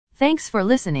Thanks for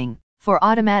listening. For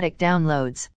automatic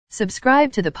downloads,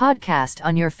 subscribe to the podcast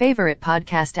on your favorite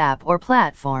podcast app or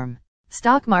platform.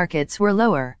 Stock markets were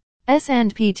lower.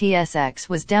 S&P TSX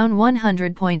was down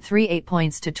 100.38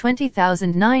 points to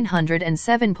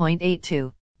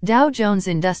 20,907.82. Dow Jones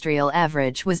Industrial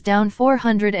Average was down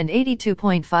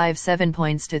 482.57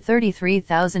 points to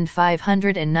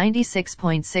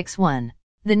 33,596.61.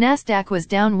 The Nasdaq was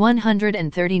down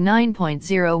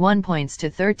 139.01 points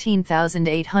to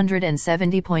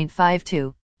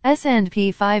 13,870.52.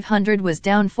 S&P 500 was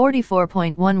down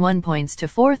 44.11 points to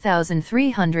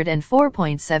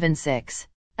 4,304.76.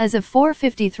 As of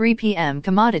 4:53 p.m.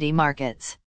 commodity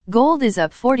markets. Gold is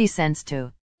up 40 cents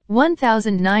to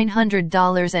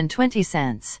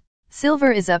 $1,900.20.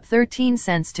 Silver is up 13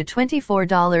 cents to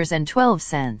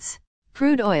 $24.12.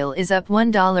 Crude oil is up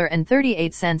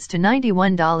 $1.38 to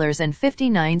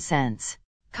 $91.59.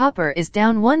 Copper is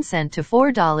down 1 cent to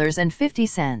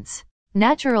 $4.50.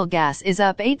 Natural gas is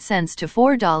up 8 cents to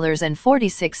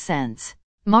 $4.46.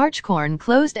 March corn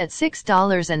closed at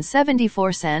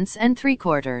 $6.74 and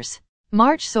 3/4.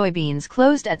 March soybeans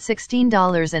closed at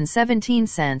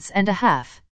 $16.17 and a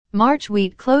half. March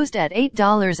wheat closed at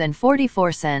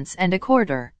 $8.44 and a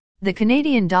quarter. The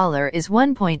Canadian dollar is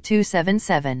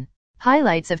 1.277.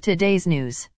 Highlights of today's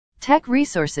news. Teck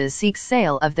Resources seeks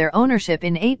sale of their ownership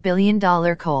in $8 billion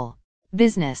coal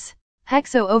business.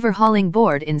 Hexo overhauling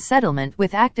board in settlement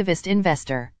with activist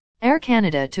investor. Air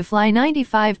Canada to fly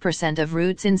 95% of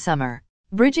routes in summer.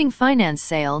 Bridging finance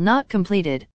sale not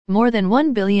completed, more than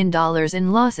 $1 billion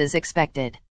in losses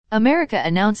expected. America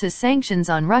announces sanctions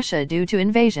on Russia due to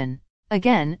invasion.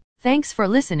 Again, thanks for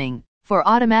listening. For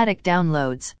automatic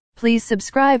downloads, please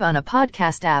subscribe on a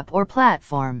podcast app or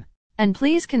platform. And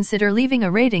please consider leaving a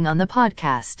rating on the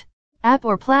podcast app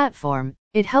or platform.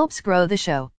 It helps grow the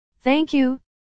show. Thank you.